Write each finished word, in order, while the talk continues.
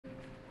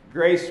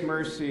Grace,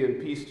 mercy,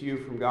 and peace to you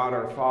from God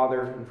our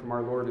Father and from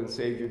our Lord and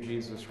Savior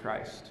Jesus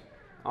Christ.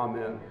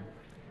 Amen.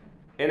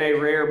 In a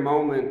rare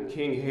moment,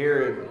 King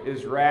Herod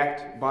is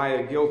racked by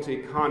a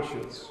guilty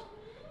conscience.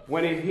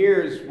 When he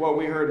hears what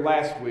we heard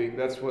last week,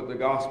 that's what the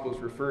gospel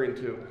is referring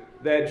to,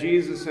 that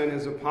Jesus and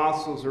his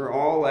apostles are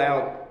all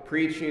out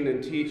preaching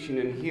and teaching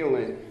and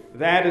healing,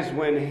 that is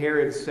when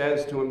Herod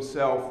says to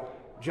himself,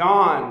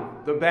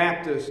 John the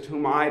Baptist,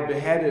 whom I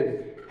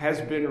beheaded,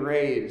 has been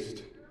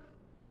raised.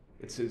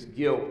 It's his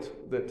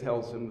guilt that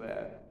tells him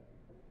that.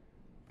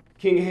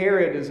 King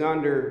Herod is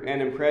under an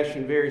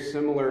impression very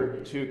similar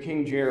to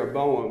King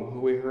Jeroboam, who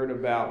we heard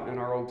about in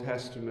our Old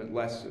Testament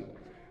lesson.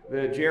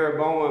 The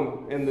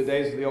Jeroboam in the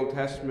days of the Old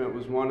Testament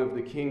was one of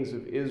the kings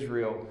of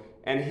Israel,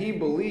 and he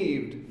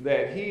believed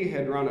that he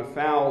had run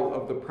afoul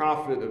of the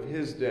prophet of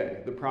his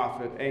day, the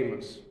prophet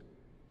Amos,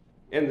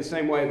 in the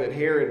same way that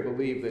Herod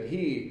believed that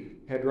he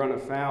had run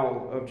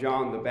afoul of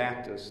John the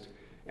Baptist.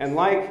 And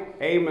like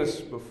Amos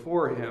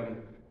before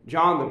him,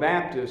 John the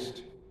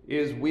Baptist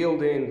is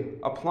wielding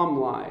a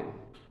plumb line.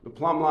 The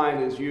plumb line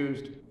is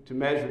used to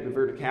measure the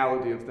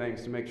verticality of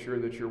things, to make sure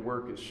that your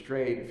work is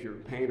straight if you're a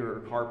painter or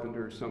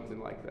carpenter or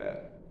something like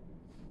that.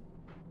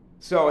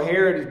 So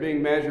Herod is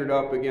being measured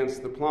up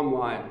against the plumb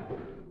line.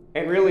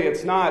 And really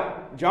it's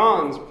not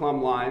John's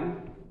plumb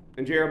line,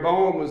 and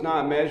Jeroboam was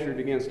not measured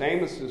against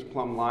Amos's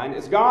plumb line.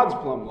 It's God's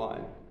plumb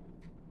line.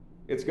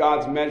 It's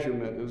God's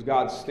measurement. It was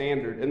God's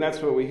standard. And that's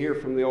what we hear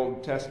from the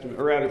Old Testament,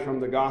 or rather from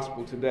the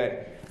gospel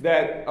today.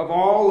 That of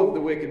all of the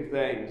wicked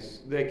things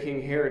that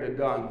King Herod had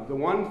done, the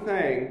one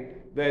thing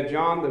that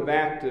John the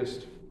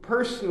Baptist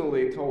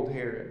personally told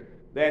Herod,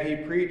 that he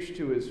preached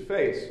to his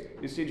face.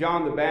 You see,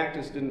 John the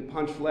Baptist didn't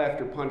punch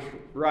left or punch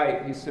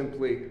right. He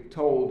simply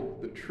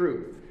told the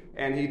truth.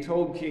 And he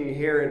told King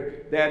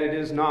Herod that it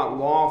is not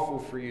lawful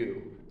for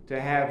you to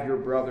have your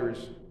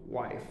brother's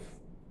wife.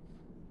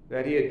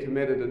 That he had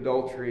committed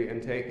adultery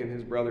and taken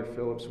his brother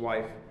Philip's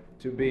wife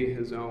to be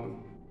his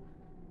own.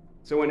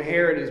 So when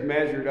Herod is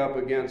measured up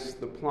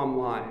against the plumb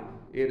line,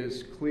 it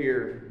is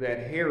clear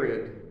that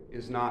Herod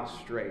is not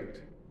straight,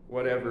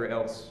 whatever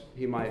else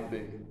he might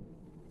be.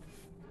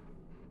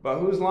 But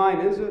whose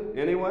line is it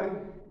anyway?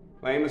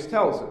 Well, Amos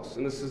tells us,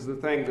 and this is the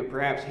thing that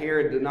perhaps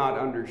Herod did not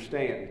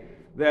understand,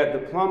 that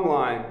the plumb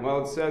line,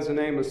 well, it says in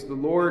Amos, the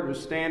Lord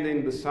was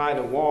standing beside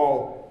a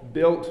wall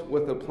built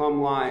with a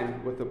plumb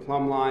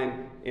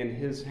line in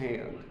his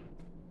hand.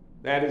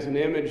 That is an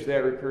image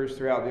that recurs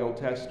throughout the Old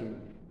Testament.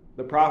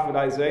 The prophet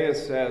Isaiah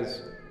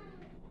says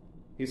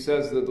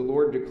that the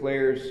Lord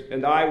declares,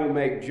 and I will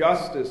make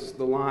justice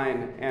the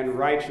line and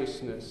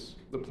righteousness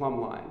the plumb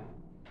line.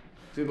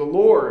 See, the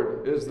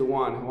Lord is the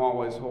one who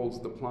always holds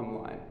the plumb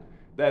line.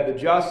 That the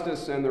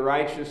justice and the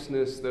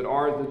righteousness that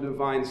are the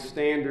divine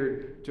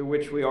standard to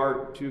which we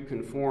are to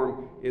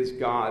conform is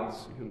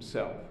God's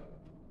himself.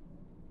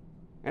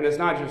 And it's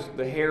not just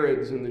the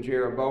Herods and the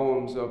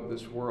Jeroboams of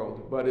this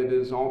world, but it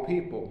is all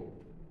people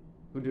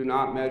who do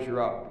not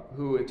measure up,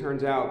 who it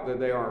turns out that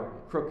they are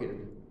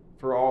crooked,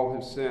 for all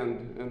have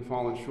sinned and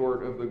fallen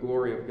short of the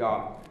glory of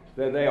God,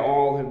 that they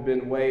all have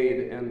been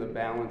weighed in the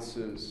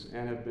balances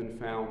and have been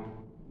found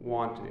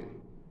wanting.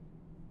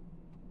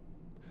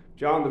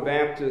 John the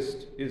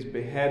Baptist is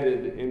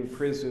beheaded in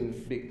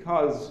prison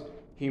because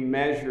he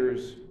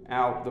measures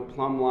out the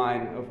plumb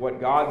line of what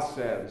God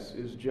says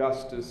is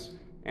justice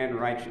and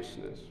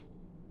righteousness.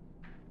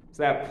 It's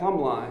that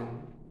plumb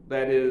line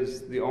that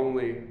is the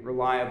only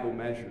reliable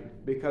measure,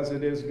 because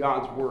it is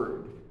God's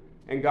word,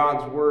 and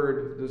God's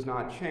word does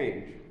not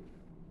change.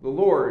 The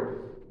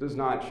Lord does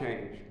not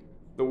change.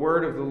 The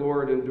word of the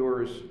Lord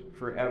endures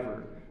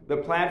forever. The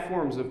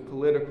platforms of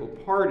political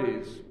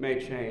parties may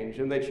change,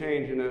 and they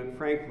change in a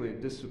frankly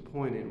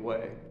disappointing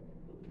way.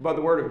 But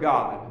the word of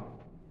God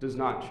does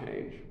not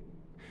change.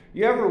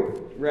 You ever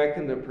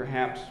reckon that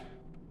perhaps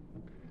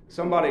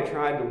somebody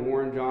tried to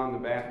warn John the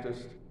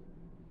Baptist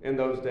in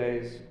those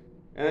days,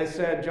 and they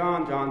said,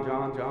 John,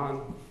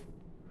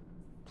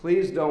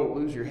 please don't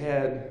lose your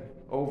head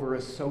over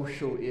a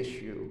social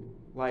issue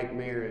like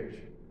marriage,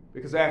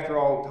 because after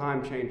all,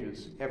 time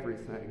changes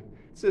everything.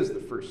 This is the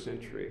first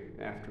century,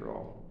 after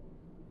all.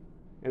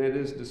 And it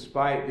is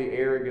despite the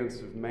arrogance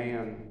of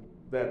man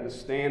that the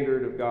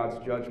standard of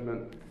God's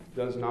judgment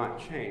does not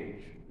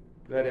change,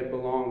 that it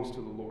belongs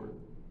to the Lord.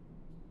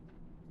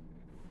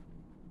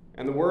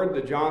 And the word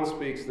that John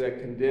speaks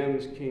that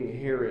condemns King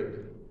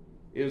Herod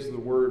is the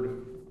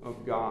word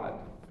of God.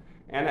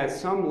 And at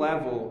some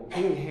level,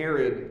 King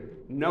Herod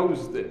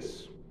knows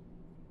this.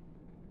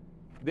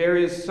 There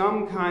is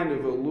some kind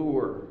of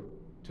allure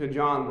to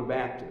John the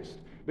Baptist.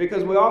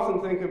 Because we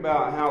often think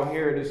about how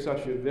Herod is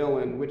such a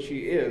villain, which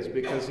he is,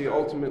 because he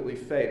ultimately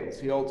fails.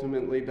 He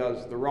ultimately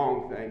does the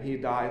wrong thing. He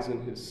dies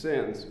in his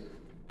sins.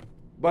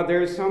 But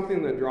there is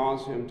something that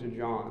draws him to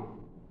John.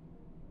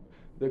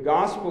 The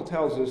gospel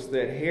tells us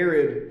that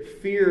Herod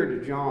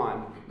feared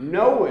John,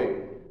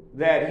 knowing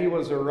that he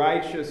was a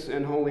righteous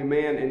and holy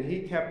man, and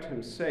he kept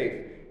him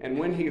safe. And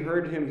when he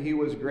heard him, he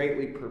was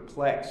greatly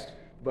perplexed,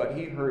 but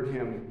he heard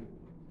him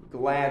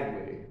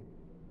gladly.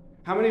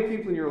 How many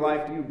people in your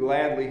life do you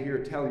gladly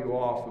hear tell you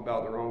off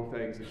about the wrong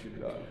things that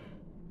you've done?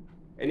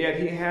 And yet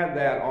he had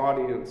that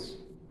audience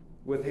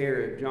with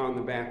Herod, John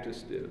the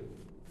Baptist did.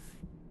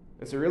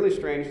 It's a really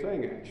strange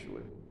thing,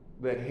 actually,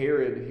 that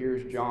Herod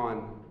hears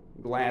John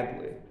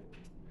gladly.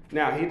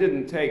 Now, he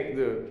didn't take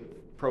the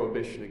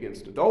prohibition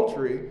against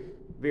adultery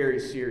very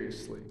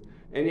seriously.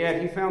 And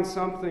yet he found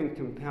something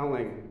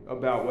compelling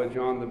about what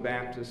John the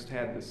Baptist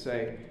had to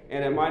say.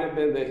 And it might have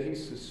been that he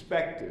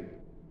suspected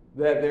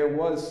that there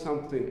was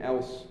something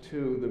else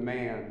to the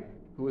man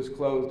who was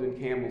clothed in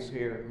camel's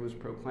hair, who was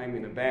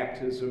proclaiming a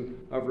baptism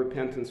of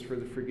repentance for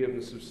the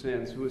forgiveness of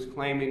sins, who was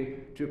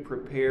claiming to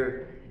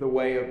prepare the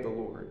way of the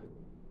Lord.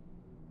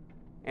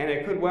 And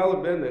it could well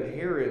have been that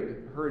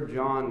Herod heard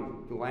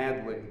John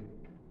gladly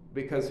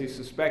because he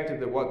suspected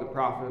that what the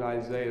prophet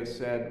Isaiah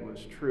said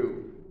was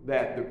true,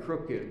 that the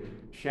crooked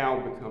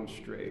shall become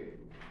straight.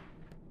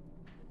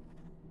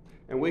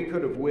 And we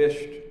could have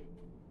wished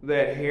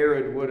that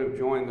Herod would have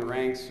joined the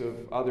ranks of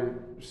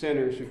other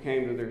sinners who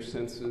came to their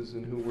senses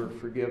and who were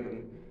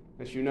forgiven.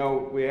 As you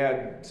know, we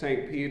had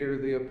St. Peter,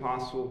 the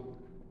apostle,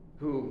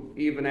 who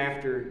even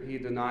after he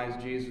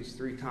denies Jesus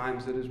 3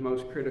 times at his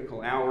most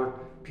critical hour,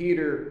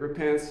 Peter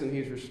repents and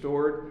he's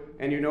restored.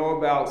 And you know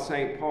about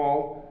St.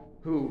 Paul,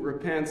 who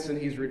repents and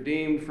he's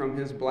redeemed from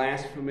his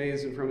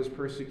blasphemies and from his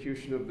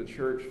persecution of the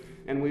church.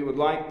 And we would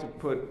like to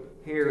put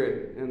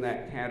Herod in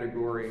that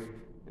category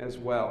as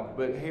well.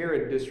 But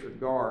Herod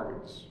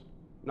disregards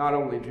not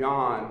only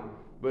John,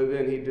 but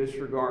then he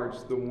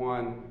disregards the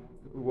one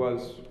who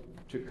was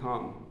to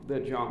come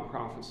that John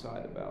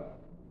prophesied about.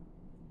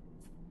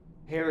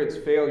 Herod's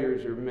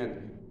failures are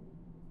many.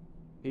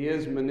 He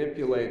is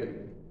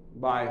manipulated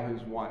by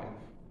his wife.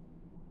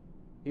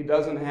 He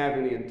doesn't have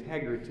any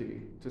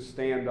integrity to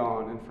stand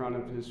on in front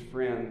of his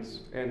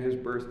friends and his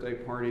birthday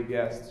party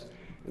guests.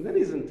 And then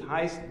he's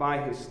enticed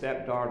by his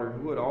stepdaughter,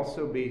 who would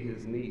also be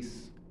his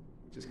niece,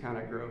 which is kind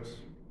of gross,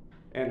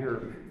 and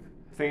her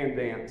fan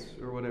dance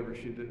or whatever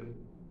she did.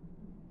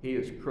 He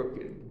is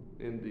crooked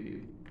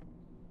indeed.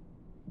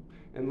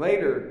 And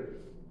later,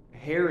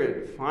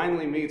 Herod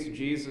finally meets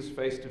Jesus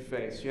face to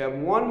face. You have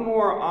one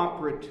more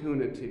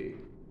opportunity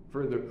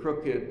for the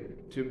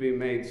crooked to be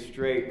made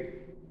straight.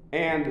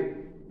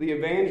 And the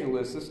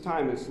evangelist, this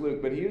time it's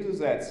Luke, but he uses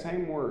that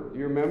same word.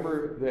 You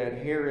remember that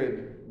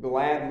Herod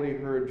gladly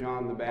heard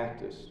John the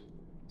Baptist.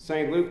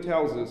 St. Luke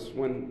tells us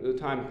when the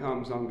time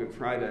comes on Good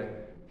Friday,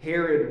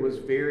 Herod was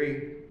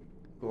very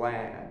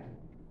glad,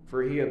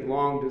 for he had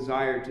long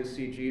desired to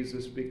see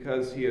Jesus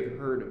because he had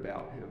heard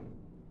about him.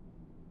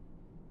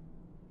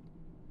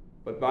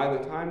 But by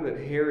the time that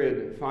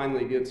Herod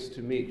finally gets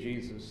to meet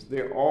Jesus,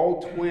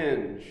 all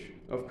twinge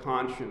of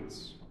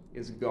conscience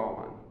is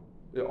gone.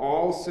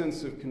 All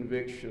sense of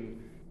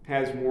conviction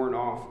has worn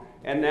off.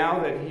 And now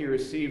that he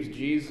receives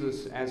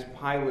Jesus as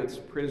Pilate's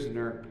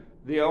prisoner,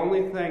 the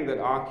only thing that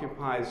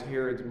occupies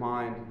Herod's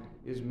mind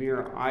is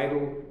mere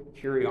idle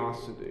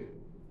curiosity.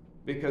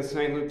 Because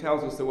St. Luke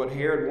tells us that what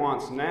Herod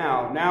wants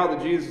now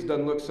that Jesus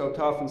doesn't look so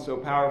tough and so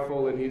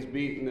powerful and he's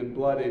beaten and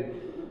bloodied,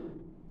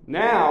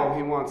 now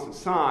he wants a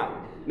sign.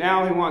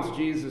 Now he wants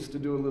Jesus to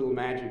do a little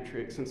magic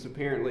trick, since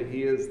apparently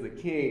he is the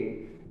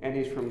king and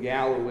he's from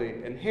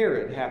Galilee, and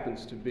Herod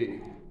happens to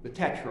be the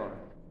tetrarch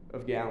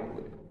of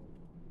Galilee.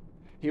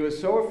 He was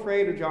so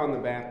afraid of John the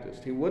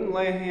Baptist, he wouldn't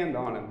lay a hand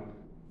on him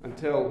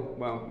until,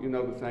 well, you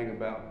know the thing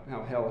about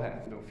how hell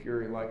hath no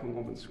fury like a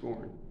woman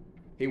scorned.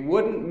 He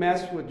wouldn't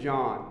mess with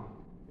John.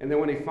 And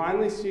then when he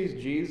finally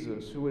sees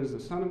Jesus, who is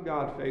the Son of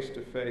God face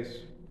to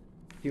face,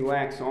 he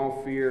lacks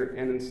all fear,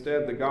 and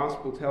instead the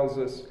gospel tells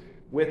us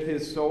with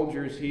his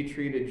soldiers he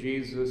treated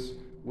Jesus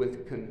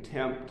with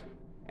contempt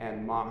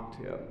and mocked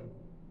him,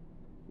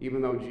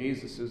 even though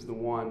Jesus is the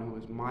one who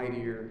is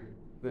mightier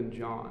than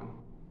John.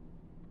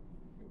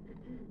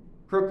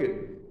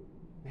 Crooked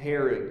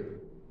Herod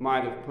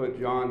might have put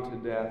John to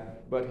death,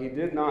 but he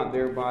did not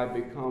thereby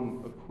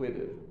become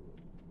acquitted.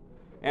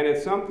 And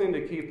it's something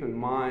to keep in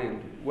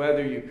mind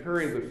whether you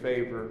curry the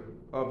favor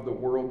of the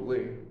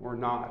worldly or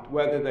not,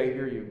 whether they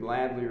hear you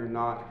gladly or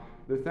not.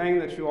 The thing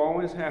that you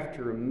always have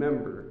to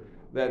remember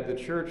that the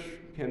church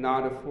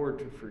cannot afford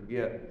to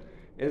forget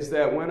is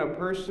that when a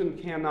person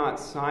cannot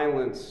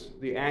silence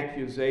the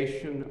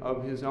accusation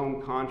of his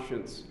own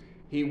conscience,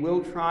 he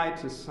will try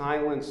to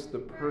silence the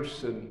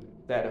person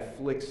that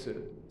afflicts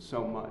it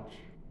so much.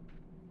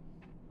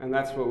 And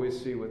that's what we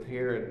see with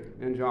Herod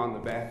and John the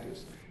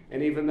Baptist.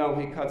 And even though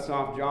he cuts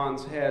off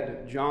John's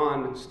head,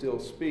 John still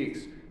speaks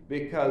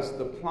because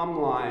the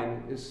plumb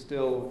line is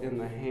still in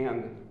the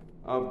hand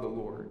of the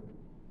Lord.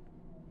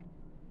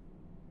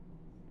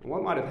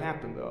 What might have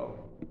happened, though,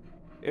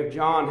 if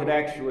Herod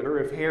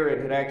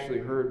had actually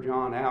heard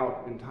John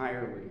out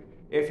entirely,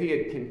 if he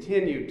had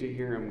continued to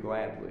hear him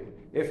gladly,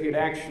 if he had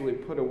actually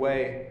put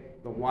away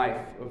the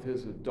wife of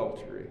his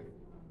adultery?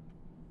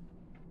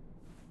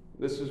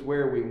 This is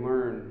where we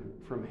learn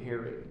from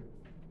Herod.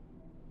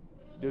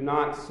 Do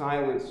not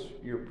silence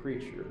your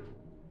preacher.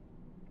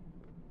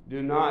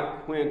 Do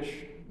not quench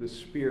the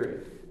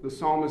Spirit. The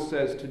psalmist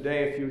says,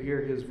 today if you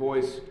hear his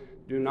voice,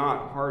 do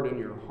not harden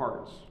your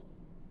hearts.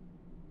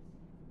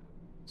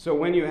 So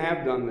when you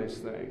have done these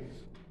things,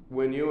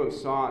 when you have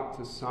sought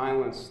to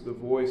silence the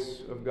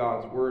voice of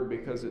God's word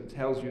because it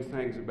tells you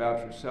things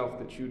about yourself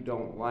that you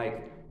don't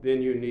like,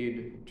 then you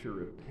need to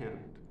repent.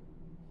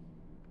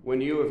 When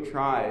you have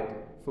tried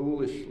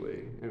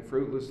foolishly and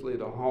fruitlessly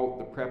to halt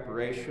the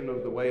preparation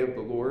of the way of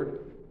the Lord,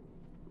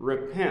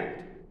 repent,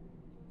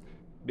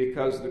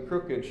 because the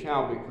crooked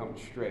shall become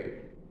straight,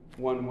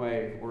 one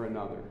way or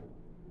another.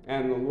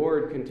 And the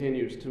Lord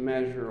continues to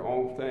measure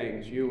all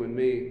things, you and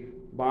me,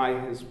 by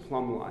his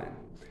plumb line.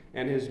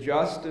 And his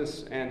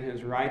justice and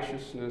his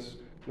righteousness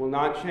will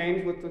not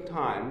change with the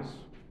times.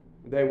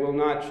 They will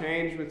not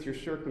change with your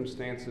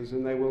circumstances,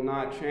 and they will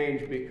not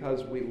change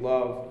because we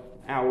love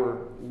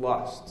our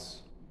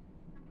lusts.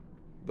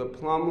 The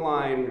plumb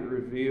line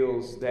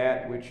reveals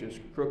that which is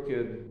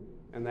crooked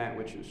and that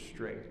which is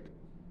straight.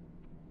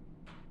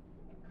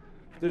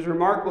 There's a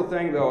remarkable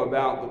thing, though,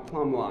 about the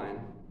plumb line,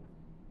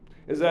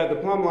 is that the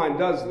plumb line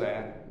does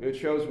that. It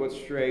shows what's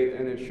straight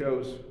and it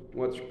shows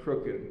what's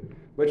crooked.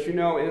 But you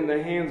know, in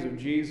the hands of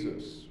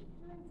Jesus,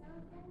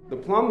 the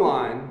plumb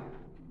line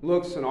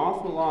looks an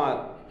awful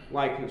lot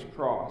like his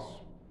cross.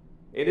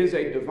 It is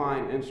a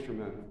divine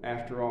instrument,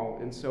 after all,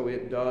 and so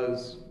it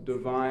does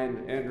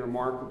divine and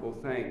remarkable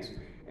things.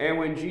 And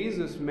when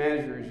Jesus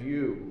measures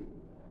you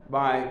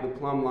by the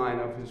plumb line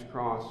of his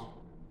cross,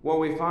 what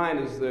we find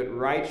is that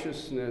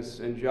righteousness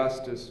and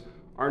justice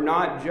are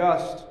not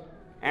just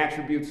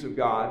attributes of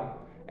God,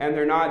 and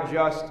they're not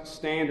just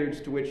standards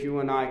to which you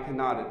and I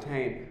cannot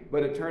attain,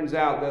 but it turns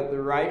out that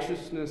the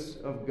righteousness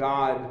of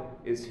God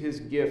is his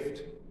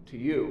gift to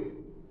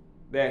you,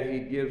 that he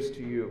gives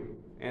to you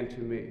and to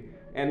me.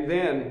 And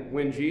then,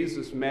 when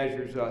Jesus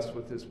measures us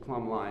with his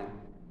plumb line,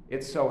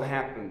 it so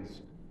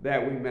happens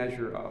that we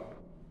measure up.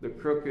 The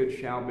crooked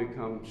shall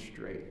become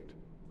straight.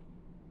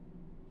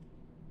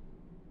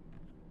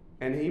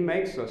 And he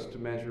makes us to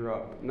measure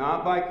up,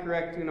 not by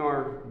correcting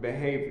our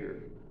behavior.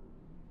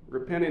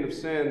 Repenting of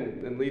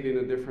sin and leading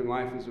a different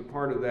life is a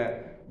part of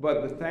that.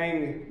 But the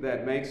thing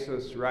that makes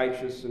us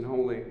righteous and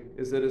holy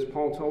is that, as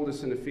Paul told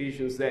us in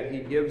Ephesians, that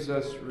he gives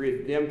us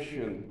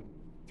redemption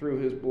through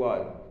his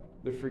blood,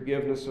 the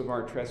forgiveness of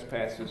our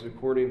trespasses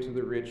according to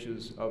the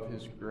riches of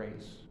his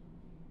grace.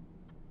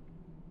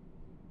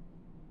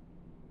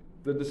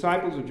 The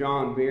disciples of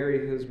John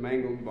bury his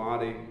mangled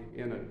body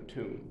in a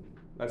tomb.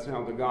 That's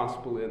how the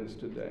gospel ends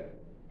today.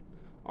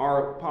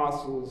 Our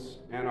apostles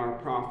and our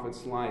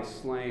prophets lie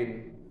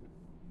slain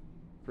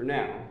for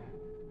now,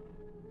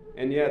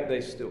 and yet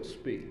they still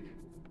speak.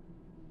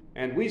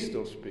 And we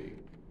still speak.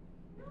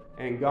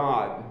 And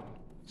God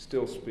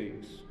still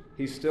speaks.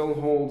 He still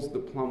holds the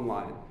plumb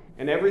line.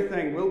 And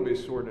everything will be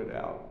sorted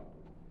out,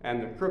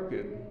 and the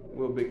crooked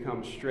will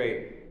become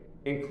straight,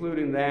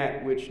 including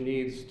that which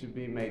needs to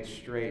be made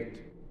straight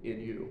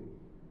in you.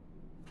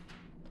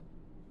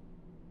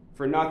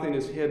 For nothing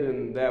is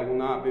hidden that will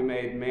not be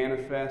made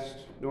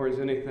manifest, nor is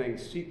anything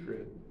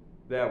secret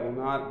that will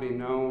not be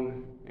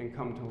known and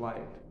come to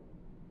light.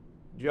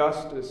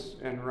 Justice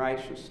and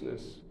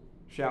righteousness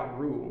shall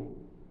rule.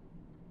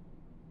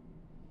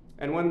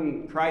 And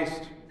when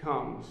Christ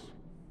comes,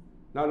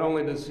 not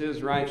only does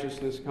his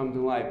righteousness come to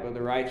light, but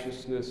the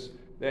righteousness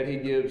that he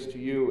gives to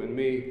you and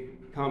me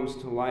comes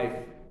to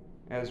life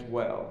as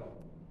well.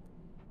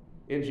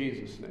 In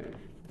Jesus' name,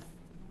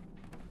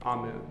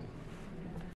 amen.